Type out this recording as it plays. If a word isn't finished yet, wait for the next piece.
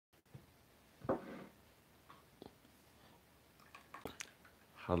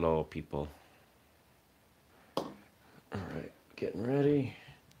Hello, people. All right, getting ready.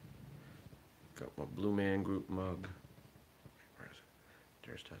 Got my Blue Man Group mug. Where is it?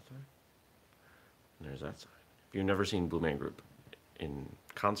 There's that side. And there's that side. If you've never seen Blue Man Group in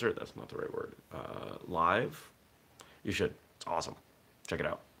concert, that's not the right word. Live, you should. It's awesome. Check it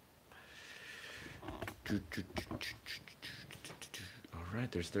out. All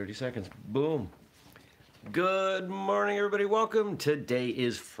right, there's 30 seconds. Boom. Good morning, everybody. Welcome. Today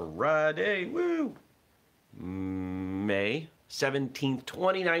is Friday. Woo! May 17th,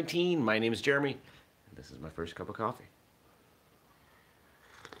 2019. My name is Jeremy, and this is my first cup of coffee.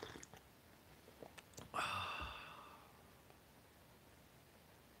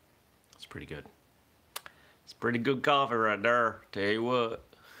 It's pretty good. It's pretty good coffee right there. Tell you what.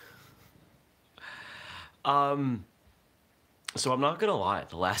 So I'm not gonna lie,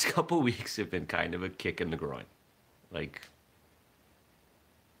 the last couple weeks have been kind of a kick in the groin. Like,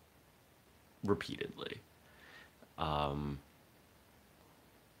 repeatedly. And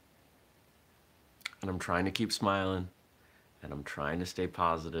I'm trying to keep smiling, and I'm trying to stay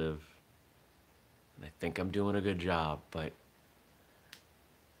positive, and I think I'm doing a good job, but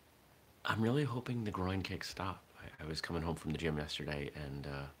I'm really hoping the groin kicks stop. I was coming home from the gym yesterday, and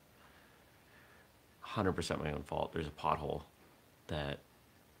 100% my own fault. There's a pothole that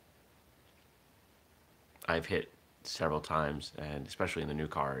I've hit several times, and especially in the new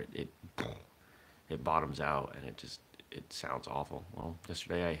car, it bottoms out, and it sounds awful. Well,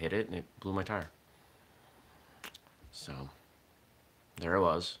 yesterday I hit it, and it blew my tire. So there I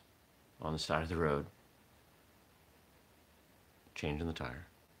was on the side of the road, changing the tire.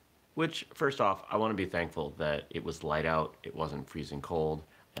 Which, first off, I want to be thankful that it was light out, it wasn't freezing cold,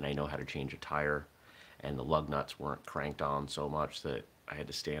 and I know how to change a tire, and the lug nuts weren't cranked on so much that I had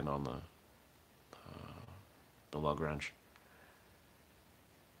to stand on the lug wrench.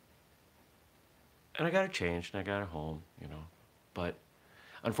 And I got it changed, and I got it home, you know. But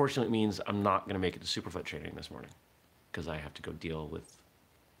unfortunately, it means I'm not going to make it to Superfoot training this morning, because I have to go deal with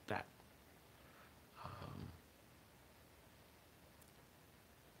that.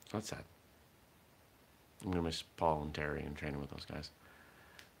 That's sad. I'm going to miss Paul and Terry and training with those guys.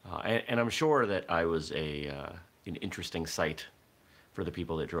 And I'm sure that I was an interesting sight for the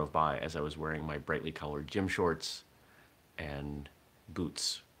people that drove by as I was wearing my brightly colored gym shorts and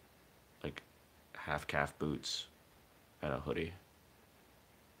boots, like half-calf boots and a hoodie.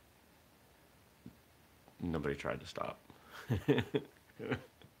 Nobody tried to stop.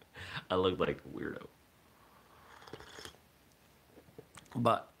 I looked like a weirdo.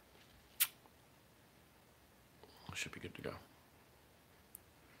 But I should be good to go.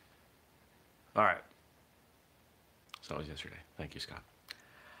 All right. So that was yesterday. Thank you, Scott.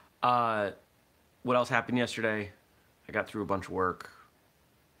 What else happened yesterday? I got through a bunch of work.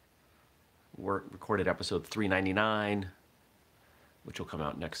 Recorded episode 399, which will come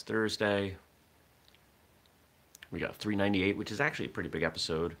out next Thursday. We got 398, which is actually a pretty big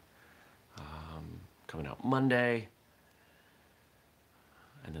episode, coming out Monday.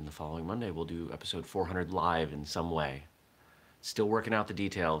 And then the following Monday, we'll do episode 400 live in some way. Still working out the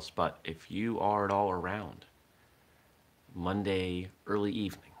details, but if you are at all around, Monday early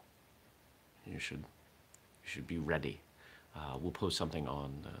evening, you should be ready. We'll post something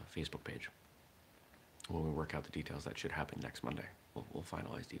on the Facebook page when we work out the details. That should happen next Monday. We'll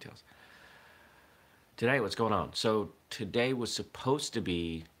finalize details. Today, what's going on? So today was supposed to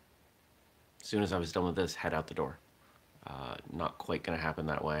be, as soon as I was done with this, head out the door. Not quite going to happen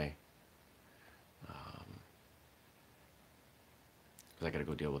that way. Because I got to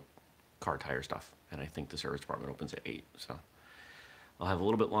go deal with car tire stuff, and I think the service department opens at 8, so I'll have a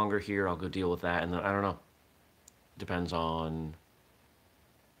little bit longer here. I'll go deal with that, and then I don't know. Depends on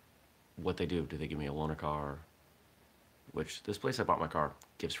what they do. Do they give me a loaner car? Which, this place I bought my car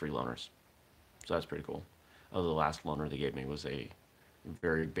gives free loaners, so that's pretty cool. Although the last loaner they gave me was a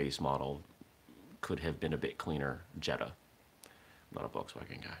very base model, could have been a bit cleaner Jetta. I'm not a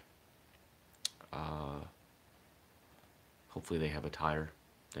Volkswagen guy. Hopefully they have a tire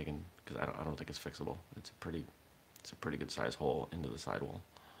they can, because I don't think it's fixable. It's a pretty good size hole into the sidewall.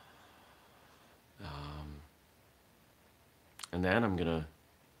 And then I'm gonna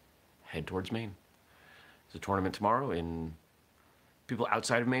head towards Maine. There's a tournament tomorrow in, people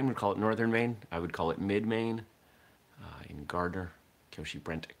outside of Maine would call it Northern Maine. I would call it Mid-Maine, in Gardner. Kyoshi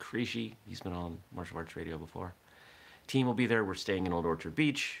Brent Akrishi, he's been on Martial Arts Radio before. Team will be there. We're staying in Old Orchard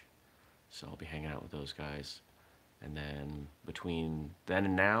Beach, so I'll be hanging out with those guys. And then between then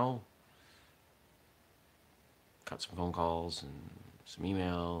and now, got some phone calls and some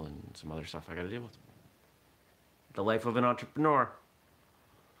email and some other stuff I got to deal with. The life of an entrepreneur.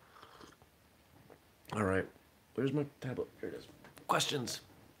 All right. Where's my tablet? Here it is. Questions.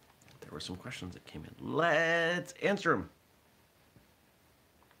 There were some questions that came in. Let's answer them.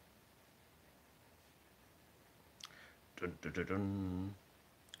 Dun, dun, dun, dun.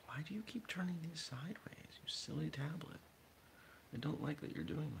 Why do you keep turning these sideways, you silly tablet? I don't like that you're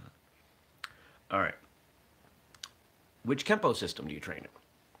doing that. All right. Which Kempo system do you train in?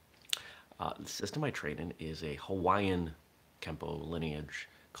 The system I train in is a Hawaiian Kempo lineage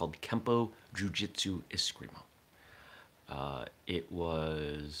called Kempo Jiu-Jitsu Eskrima. It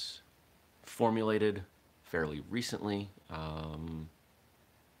was formulated fairly recently,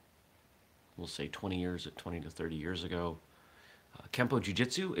 we'll say 20 to 30 years ago. Kempo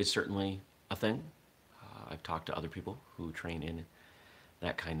Jiu-Jitsu is certainly a thing. I've talked to other people who train in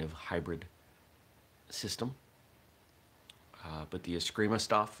that kind of hybrid system. But the Eskrima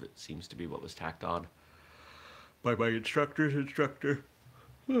stuff, it seems to be what was tacked on by my instructor's instructor.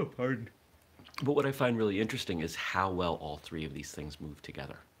 Oh, pardon. But what I find really interesting is how well all three of these things move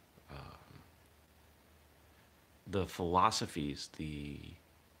together. The philosophies, the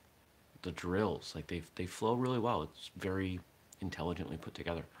drills, like they flow really well. It's very intelligently put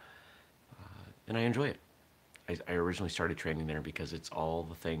together, and I enjoy it. I originally started training there because it's all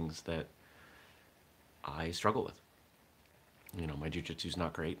the things that I struggle with. You know, my jiu-jitsu's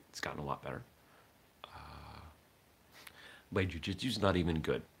not great. It's gotten a lot better. My jiu-jitsu's not even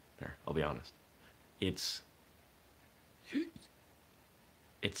good. There, I'll be honest. It's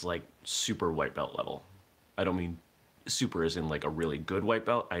like super white belt level. I don't mean super as in like a really good white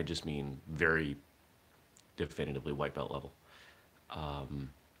belt. I just mean very definitively white belt level.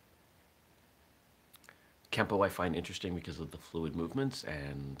 Kempo I find interesting because of the fluid movements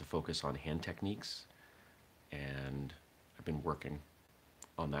and the focus on hand techniques. And I've been working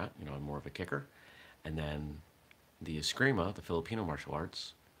on that. You know, I'm more of a kicker. And then the Eskrima, the Filipino martial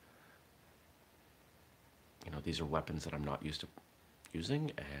arts, you know, these are weapons that I'm not used to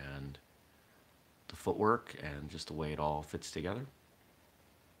using, and the footwork and just the way it all fits together.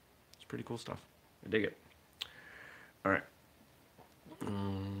 It's pretty cool stuff. I dig it. All right.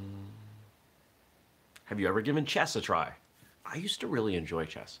 Have you ever given chess a try? I used to really enjoy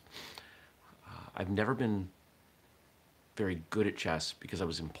chess. I've never been very good at chess because I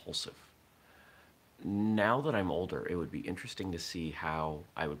was impulsive. Now that I'm older, it would be interesting to see how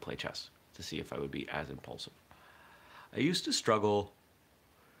I would play chess, to see if I would be as impulsive. I used to struggle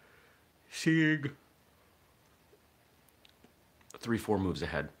seeing 3-4 moves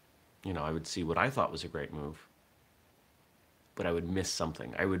ahead. You know, I would see what I thought was a great move, but I would miss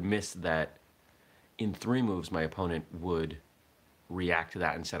something. I would miss that in 3 moves, my opponent would react to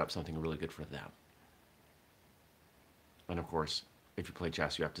that and set up something really good for them. And of course, if you play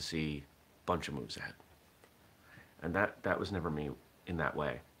chess, you have to see a bunch of moves ahead. And that was never me in that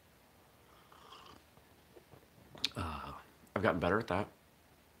way. I've gotten better at that.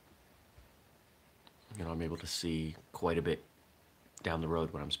 You know, I'm able to see quite a bit down the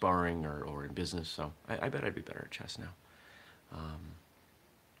road when I'm sparring or in business, so I bet I'd be better at chess now. I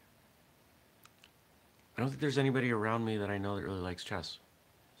don't think there's anybody around me that I know that really likes chess.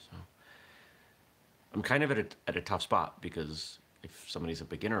 So I'm kind of at a tough spot, because if somebody's a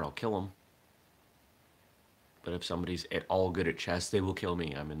beginner, I'll kill them. But if somebody's at all good at chess, they will kill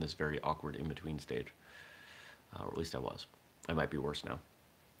me. I'm in this very awkward in-between stage. Or at least I was. I might be worse now.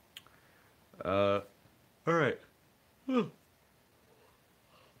 All right.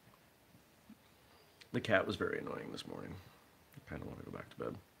 The cat was very annoying this morning. I kind of want to go back to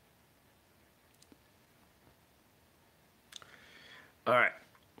bed. All right.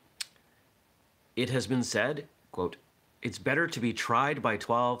 It has been said, quote, "It's better to be tried by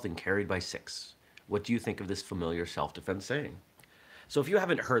 12 than carried by 6. What do you think of this familiar self-defense saying?" So if you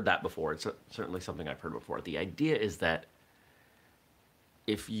haven't heard that before, it's certainly something I've heard before. The idea is that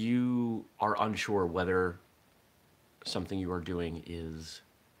if you are unsure whether something you are doing is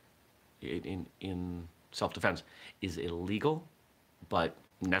in self-defense is illegal but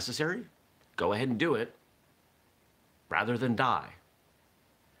necessary, go ahead and do it rather than die.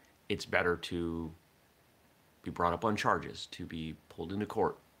 It's better to be brought up on charges, to be pulled into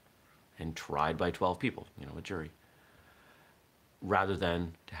court and tried by 12 people, you know, a jury, rather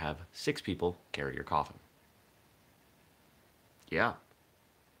than to have 6 people carry your coffin. Yeah.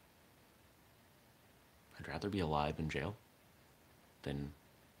 I'd rather be alive in jail than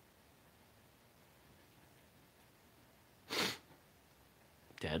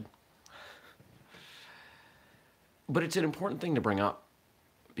dead. But it's an important thing to bring up,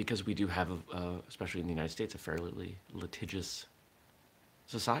 because we do have, especially in the United States, a fairly litigious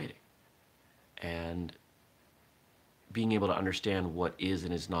society. And being able to understand what is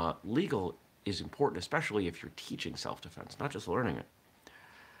and is not legal is important, especially if you're teaching self-defense, not just learning it.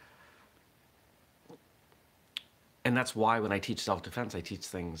 And that's why when I teach self-defense, I teach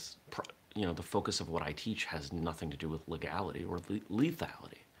things, the focus of what I teach has nothing to do with legality or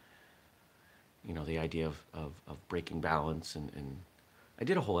lethality. The idea of breaking balance. And I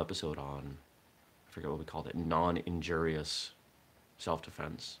did a whole episode on, I forget what we called it, non-injurious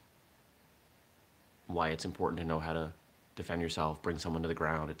self-defense. Why it's important to know how to defend yourself, bring someone to the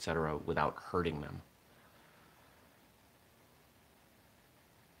ground, etc., without hurting them.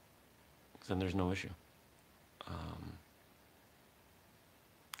 Then there's no issue.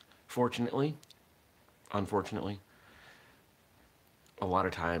 Fortunately, unfortunately, a lot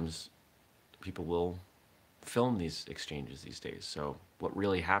of times people will film these exchanges these days. So what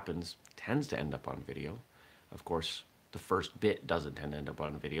really happens tends to end up on video. Of course, the first bit doesn't tend to end up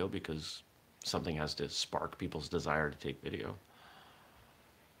on video because something has to spark people's desire to take video.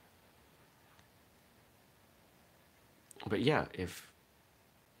 But yeah, if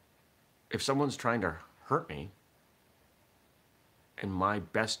someone's trying to hurt me and my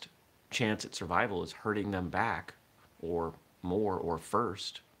best chance at survival is hurting them back or more or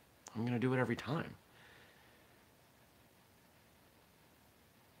first, I'm going to do it every time.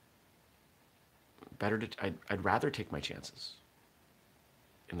 I'd rather take my chances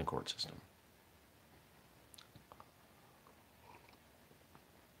in the court system.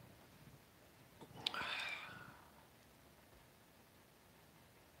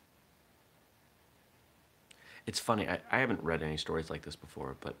 It's funny, I haven't read any stories like this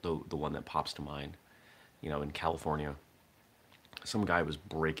before, but the one that pops to mind, in California, some guy was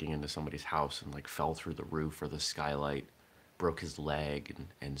breaking into somebody's house and like fell through the roof or the skylight, broke his leg,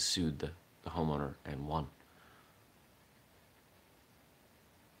 and sued the homeowner and won.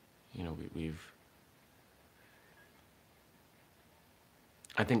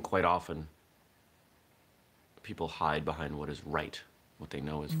 I think quite often people hide behind what is right, what they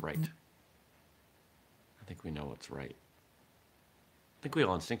know is right. I think we know what's right. I think we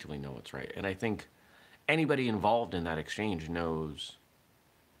all instinctively know what's right. And I think anybody involved in that exchange knew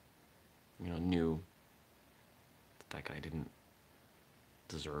that guy didn't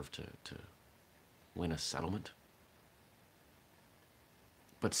deserve to win a settlement.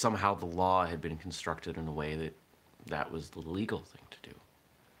 But somehow the law had been constructed in a way that was the legal thing to do.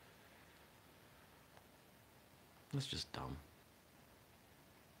 That's just dumb.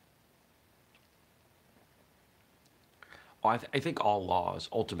 I think all laws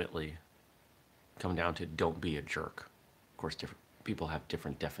ultimately come down to don't be a jerk. Of course, different people have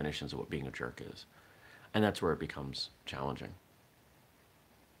different definitions of what being a jerk is. And that's where it becomes challenging.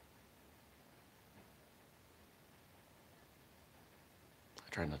 I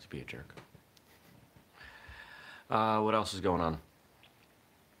try not to be a jerk. What else is going on?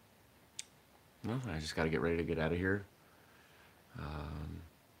 No, I just got to get ready to get out of here.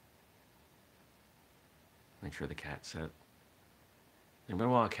 Make sure the cat's set. Anybody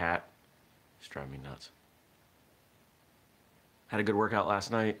want a cat? It's driving me nuts. Had a good workout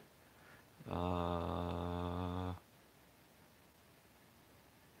last night.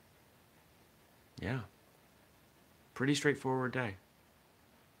 Yeah. Pretty straightforward day.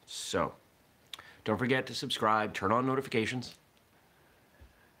 So, don't forget to subscribe, turn on notifications.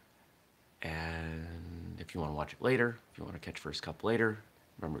 And if you want to watch it later, if you want to catch First Cup later,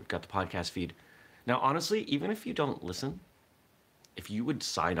 remember we've got the podcast feed. Now, honestly, even if you don't listen, if you would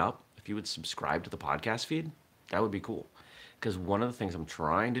sign up, if you would subscribe to the podcast feed, that would be cool. Because one of the things I'm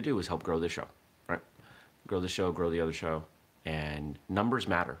trying to do is help grow this show, right? Grow the show, grow the other show. And numbers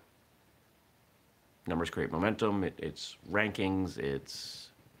matter. Numbers create momentum. It's rankings. It's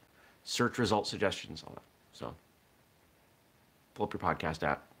search result suggestions, all that. So pull up your podcast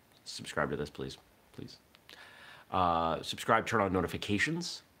app. Subscribe to this, please. Please. Subscribe, turn on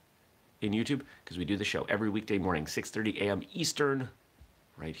notifications in YouTube, because we do the show every weekday morning, 6:30 a.m. Eastern,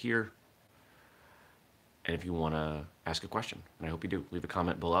 right here. And if you want to ask a question, and I hope you do, leave a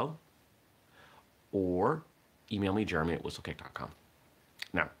comment below or email me, jeremy@whistlekick.com.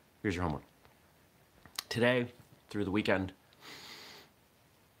 Now, here's your homework. Today, through the weekend,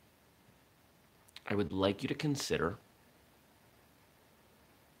 I would like you to consider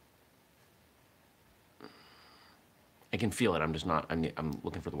I can feel it, I'm just not, I'm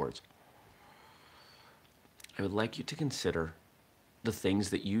looking for the words. I would like you to consider the things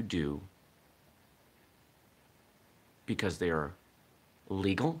that you do because they are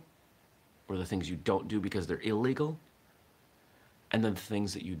legal, or the things you don't do because they're illegal, and then the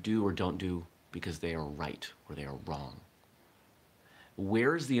things that you do or don't do because they are right or they are wrong.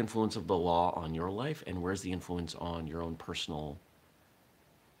 Where is the influence of the law on your life, and where's the influence on your own personal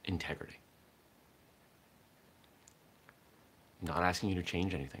integrity? I'm not asking you to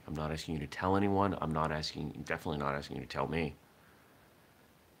change anything. I'm not asking you to tell anyone. Definitely not asking you to tell me.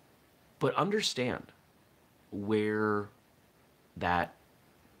 But understand where that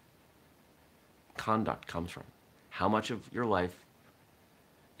conduct comes from. How much of your life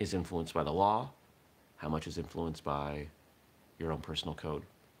is influenced by the law? How much is influenced by your own personal code?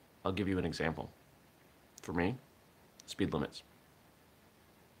 I'll give you an example. For me, speed limits.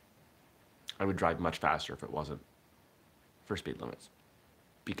 I would drive much faster if it wasn't for speed limits,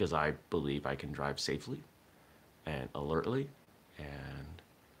 because I believe I can drive safely and alertly, and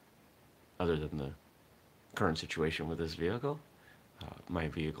other than the current situation with this vehicle, my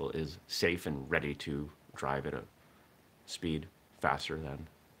vehicle is safe and ready to drive at a speed faster than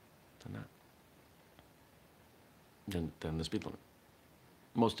the speed limit.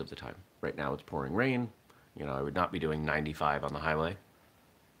 Most of the time. Right now it's pouring rain. I would not be doing 95 on the highway.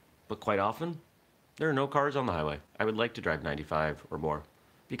 But quite often, there are no cars on the highway. I would like to drive 95 or more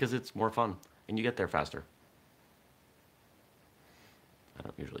because it's more fun and you get there faster. I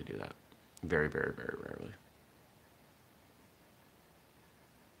don't usually do that. Very, very, very rarely.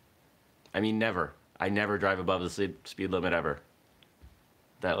 I mean, never. I never drive above the speed limit ever.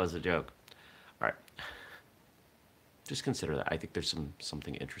 That was a joke. All right. Just consider that. I think there's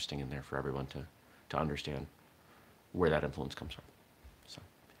something interesting in there for everyone to understand where that influence comes from. So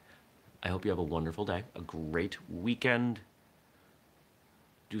I hope you have a wonderful day, a great weekend.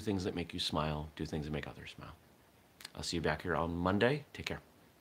 Do things that make you smile. Do things that make others smile. I'll see you back here on Monday. Take care.